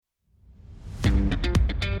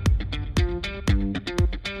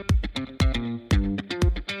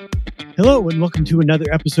Hello and welcome to another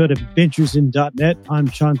episode of Adventures in .NET. I'm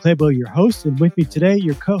Sean Claybo, your host, and with me today,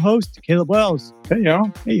 your co-host, Caleb Wells. Hey,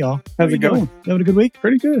 y'all. Hey, y'all. How's it going? You having a good week?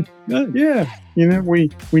 Pretty good. Good. Yeah. You know, we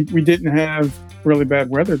didn't have really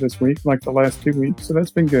bad weather this week, like the last 2 weeks, so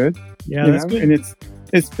that's been good. Yeah, that's good. And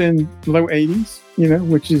it's been low 80s,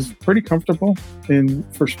 which is pretty comfortable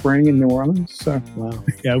for spring in New Orleans. So wow.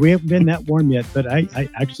 Yeah, we haven't been that warm yet, but I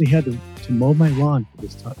actually had to mow my lawn for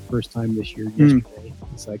this first time this year yesterday.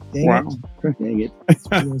 It's like, dang it. It's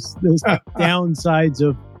those downsides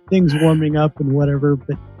of things warming up and whatever,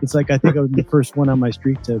 but it's like I think I was the first one on my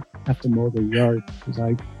street to have to mow the yard because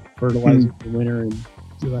I fertilize it for winter and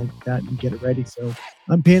do like that and get it ready. So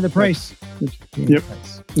I'm paying the price. Yep.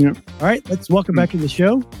 All right, let's welcome back to the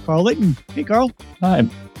show, Carl Layton. Hey, Carl. Hi.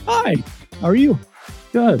 Hi. How are you?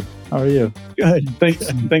 Good. How are you? Good.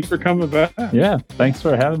 Thanks for coming back. Yeah. Thanks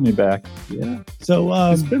for having me back. Yeah. So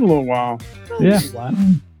it's been a little while. Yeah.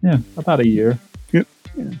 About a year. Yep.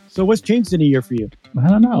 Yeah. So what's changed in a year for you? I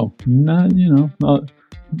don't know.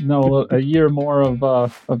 A year more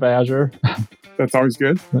of Azure. That's always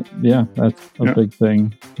good. Yeah, that's a big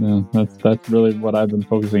thing. Yeah, that's really what I've been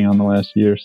focusing on the last year.